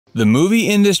The movie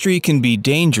industry can be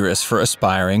dangerous for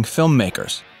aspiring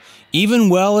filmmakers. Even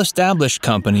well-established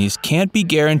companies can't be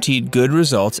guaranteed good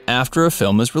results after a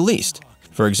film is released.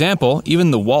 For example,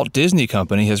 even the Walt Disney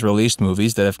Company has released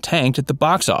movies that have tanked at the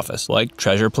box office, like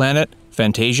Treasure Planet,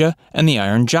 Fantasia, and The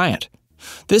Iron Giant.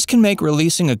 This can make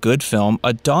releasing a good film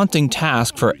a daunting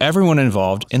task for everyone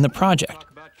involved in the project.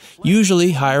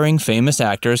 Usually, hiring famous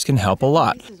actors can help a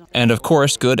lot, and of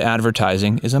course, good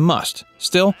advertising is a must.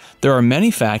 Still, there are many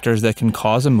factors that can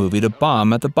cause a movie to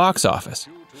bomb at the box office.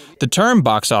 The term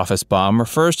box office bomb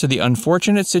refers to the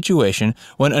unfortunate situation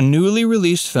when a newly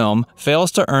released film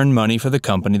fails to earn money for the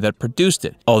company that produced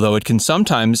it, although it can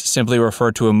sometimes simply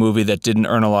refer to a movie that didn't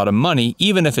earn a lot of money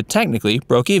even if it technically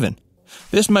broke even.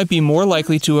 This might be more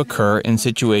likely to occur in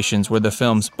situations where the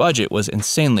film's budget was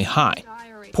insanely high.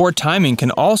 Poor timing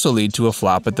can also lead to a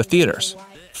flop at the theaters.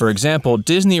 For example,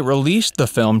 Disney released the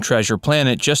film Treasure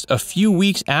Planet just a few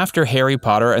weeks after Harry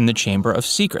Potter and the Chamber of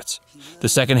Secrets. The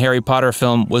second Harry Potter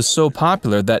film was so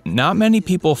popular that not many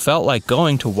people felt like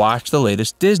going to watch the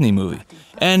latest Disney movie,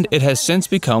 and it has since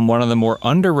become one of the more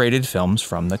underrated films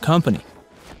from the company.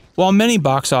 While many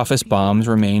box office bombs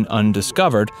remain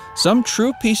undiscovered, some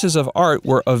true pieces of art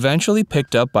were eventually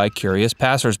picked up by curious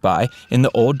passersby in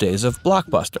the old days of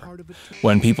Blockbuster.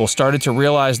 When people started to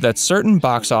realize that certain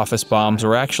box office bombs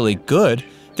were actually good,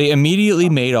 they immediately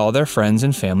made all their friends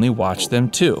and family watch them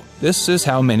too. This is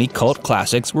how many cult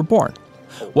classics were born.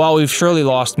 While we've surely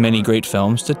lost many great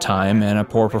films to time and a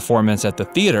poor performance at the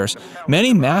theaters,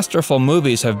 many masterful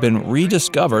movies have been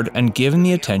rediscovered and given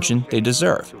the attention they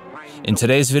deserve. In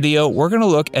today's video, we're going to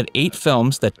look at 8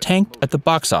 films that tanked at the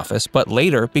box office but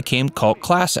later became cult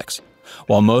classics.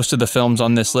 While most of the films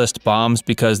on this list bombs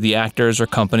because the actors or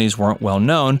companies weren't well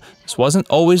known, this wasn't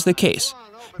always the case.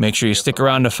 Make sure you stick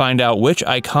around to find out which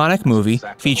iconic movie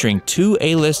featuring 2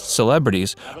 A-list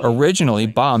celebrities originally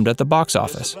bombed at the box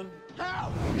office.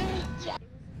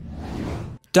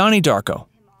 Donnie Darko.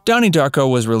 Donnie Darko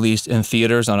was released in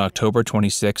theaters on October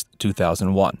 26,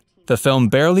 2001. The film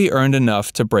barely earned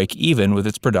enough to break even with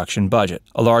its production budget.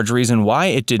 A large reason why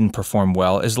it didn't perform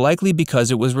well is likely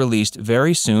because it was released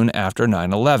very soon after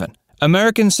 9/11.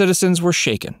 American citizens were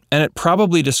shaken, and it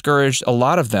probably discouraged a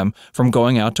lot of them from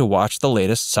going out to watch the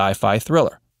latest sci-fi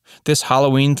thriller. This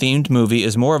Halloween-themed movie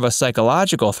is more of a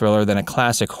psychological thriller than a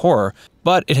classic horror,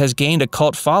 but it has gained a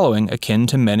cult following akin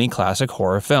to many classic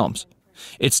horror films.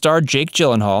 It starred Jake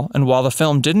Gyllenhaal, and while the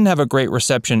film didn't have a great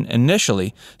reception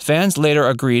initially, fans later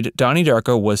agreed Donnie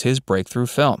Darko was his breakthrough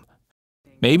film.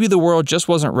 Maybe the world just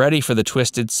wasn't ready for the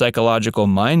twisted psychological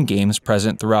mind games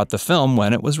present throughout the film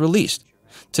when it was released.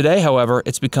 Today, however,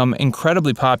 it's become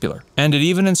incredibly popular, and it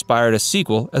even inspired a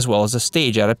sequel as well as a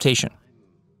stage adaptation.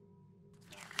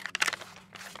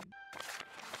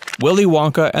 Willy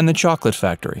Wonka and the Chocolate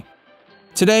Factory.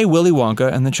 Today, Willy Wonka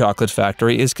and the Chocolate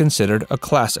Factory is considered a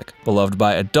classic, beloved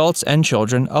by adults and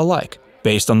children alike.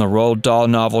 Based on the Roald Dahl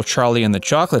novel Charlie and the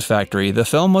Chocolate Factory, the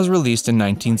film was released in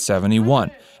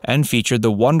 1971 and featured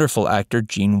the wonderful actor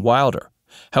Gene Wilder.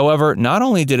 However, not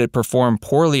only did it perform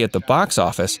poorly at the box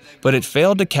office, but it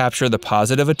failed to capture the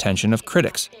positive attention of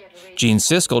critics. Gene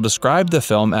Siskel described the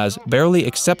film as barely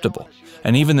acceptable,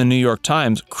 and even the New York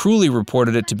Times cruelly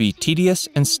reported it to be tedious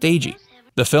and stagey.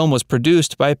 The film was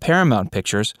produced by Paramount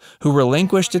Pictures, who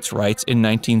relinquished its rights in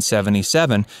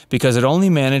 1977 because it only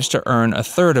managed to earn a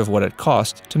third of what it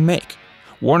cost to make.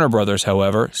 Warner Brothers,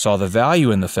 however, saw the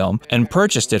value in the film and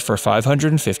purchased it for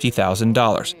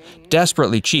 $550,000,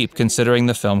 desperately cheap considering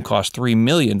the film cost $3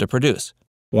 million to produce.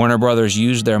 Warner Brothers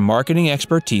used their marketing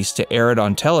expertise to air it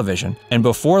on television, and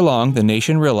before long the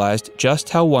nation realized just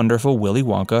how wonderful Willy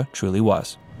Wonka truly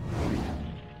was.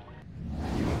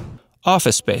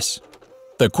 Office Space.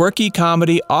 The quirky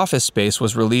comedy Office Space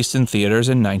was released in theaters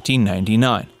in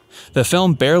 1999. The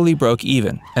film barely broke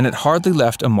even, and it hardly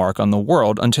left a mark on the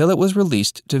world until it was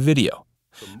released to video.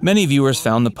 Many viewers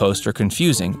found the poster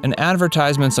confusing, and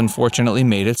advertisements unfortunately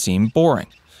made it seem boring.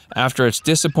 After its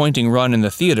disappointing run in the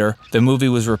theater, the movie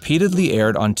was repeatedly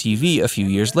aired on TV a few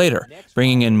years later,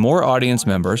 bringing in more audience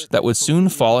members that would soon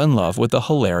fall in love with the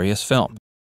hilarious film.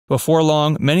 Before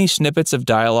long, many snippets of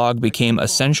dialogue became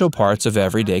essential parts of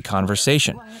everyday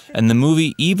conversation, and the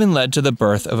movie even led to the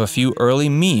birth of a few early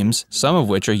memes, some of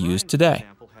which are used today.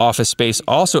 Office Space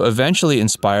also eventually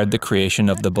inspired the creation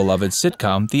of the beloved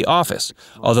sitcom The Office,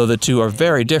 although the two are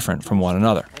very different from one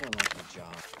another.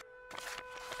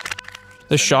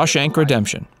 The Shawshank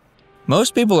Redemption.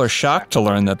 Most people are shocked to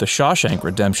learn that The Shawshank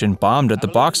Redemption bombed at the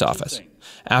box office.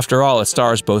 After all, it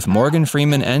stars both Morgan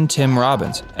Freeman and Tim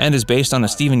Robbins, and is based on a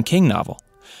Stephen King novel.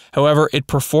 However, it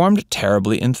performed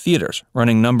terribly in theaters,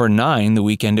 running number 9 the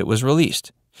weekend it was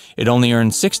released. It only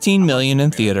earned $16 million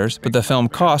in theaters, but the film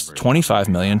cost $25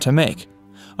 million to make.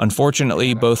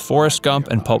 Unfortunately, both Forrest Gump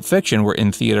and Pulp Fiction were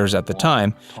in theaters at the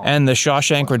time, and The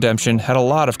Shawshank Redemption had a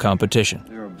lot of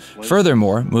competition.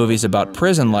 Furthermore, movies about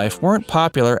prison life weren't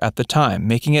popular at the time,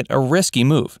 making it a risky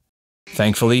move.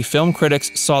 Thankfully, film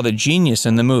critics saw the genius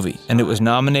in the movie, and it was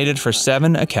nominated for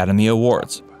 7 Academy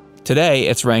Awards. Today,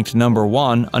 it's ranked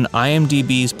 #1 on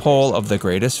IMDb's poll of the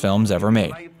greatest films ever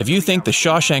made. If you think The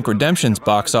Shawshank Redemption's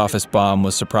box office bomb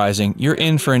was surprising, you're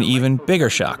in for an even bigger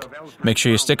shock. Make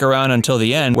sure you stick around until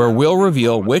the end, where we'll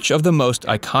reveal which of the most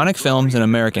iconic films in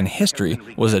American history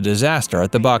was a disaster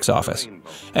at the box office.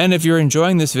 And if you're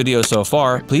enjoying this video so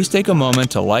far, please take a moment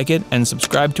to like it and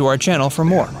subscribe to our channel for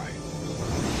more.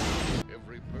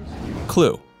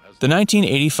 Clue. The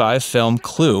 1985 film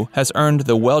Clue has earned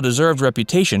the well-deserved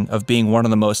reputation of being one of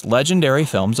the most legendary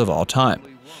films of all time.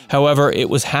 However,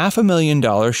 it was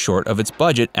 $500,000 short of its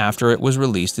budget after it was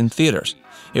released in theaters.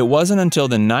 It wasn't until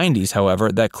the 90s,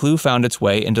 however, that Clue found its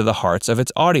way into the hearts of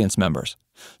its audience members.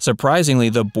 Surprisingly,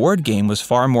 the board game was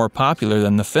far more popular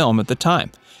than the film at the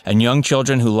time, and young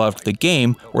children who loved the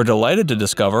game were delighted to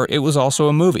discover it was also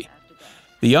a movie.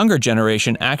 The younger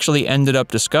generation actually ended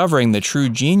up discovering the true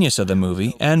genius of the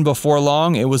movie, and before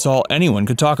long, it was all anyone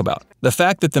could talk about. The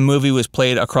fact that the movie was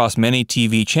played across many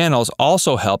TV channels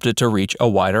also helped it to reach a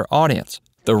wider audience.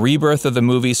 The rebirth of the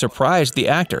movie surprised the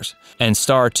actors, and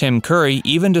star Tim Curry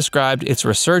even described its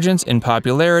resurgence in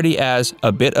popularity as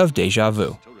a bit of déjà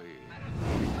vu.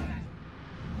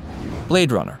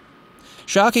 Blade Runner.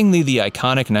 Shockingly, the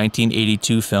iconic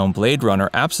 1982 film Blade Runner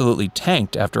absolutely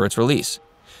tanked after its release.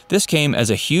 This came as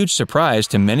a huge surprise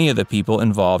to many of the people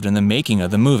involved in the making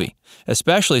of the movie,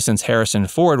 especially since Harrison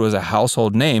Ford was a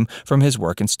household name from his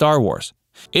work in Star Wars.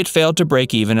 It failed to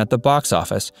break even at the box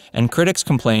office, and critics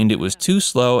complained it was too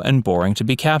slow and boring to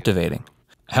be captivating.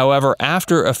 However,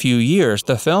 after a few years,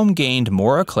 the film gained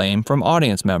more acclaim from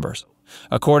audience members.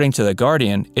 According to The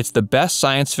Guardian, it's the best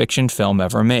science fiction film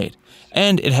ever made,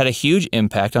 and it had a huge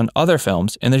impact on other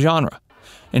films in the genre.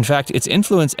 In fact, its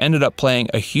influence ended up playing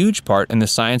a huge part in the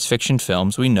science fiction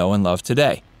films we know and love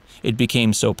today. It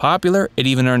became so popular, it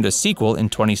even earned a sequel in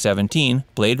 2017,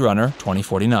 Blade Runner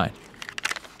 2049.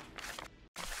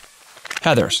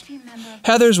 Heathers.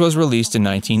 Heathers was released in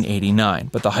 1989,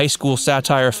 but the high school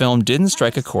satire film didn't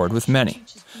strike a chord with many.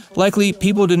 Likely,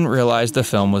 people didn't realize the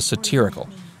film was satirical,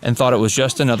 and thought it was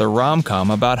just another rom-com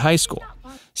about high school.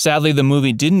 Sadly, the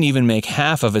movie didn't even make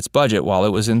half of its budget while it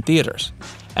was in theaters.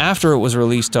 After it was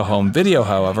released to home video,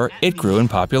 however, it grew in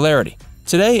popularity.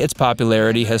 Today, its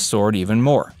popularity has soared even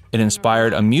more. It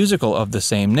inspired a musical of the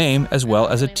same name as well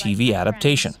as a TV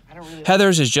adaptation.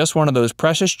 Heathers is just one of those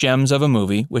precious gems of a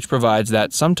movie which provides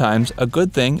that sometimes a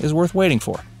good thing is worth waiting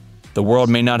for. The world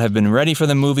may not have been ready for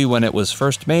the movie when it was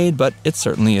first made, but it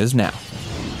certainly is now.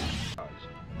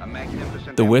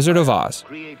 The Wizard of Oz.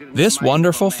 This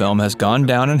wonderful film has gone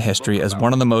down in history as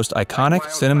one of the most iconic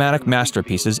cinematic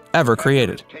masterpieces ever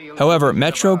created. However,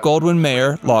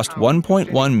 Metro-Goldwyn-Mayer lost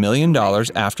 $1.1 million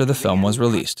after the film was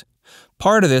released.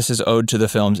 Part of this is owed to the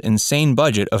film's insane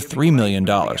budget of $3 million,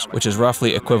 which is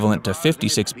roughly equivalent to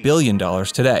 $56 billion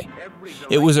today.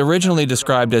 It was originally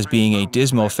described as being a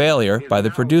dismal failure by the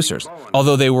producers,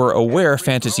 although they were aware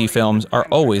fantasy films are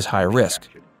always high risk.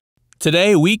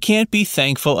 Today, we can't be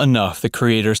thankful enough the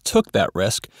creators took that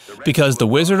risk, because The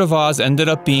Wizard of Oz ended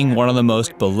up being one of the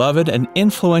most beloved and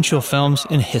influential films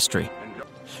in history.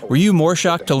 Were you more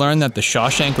shocked to learn that The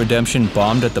Shawshank Redemption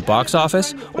bombed at the box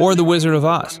office, or The Wizard of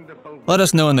Oz? Let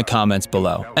us know in the comments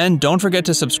below, and don't forget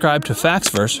to subscribe to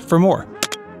FactsVerse for more.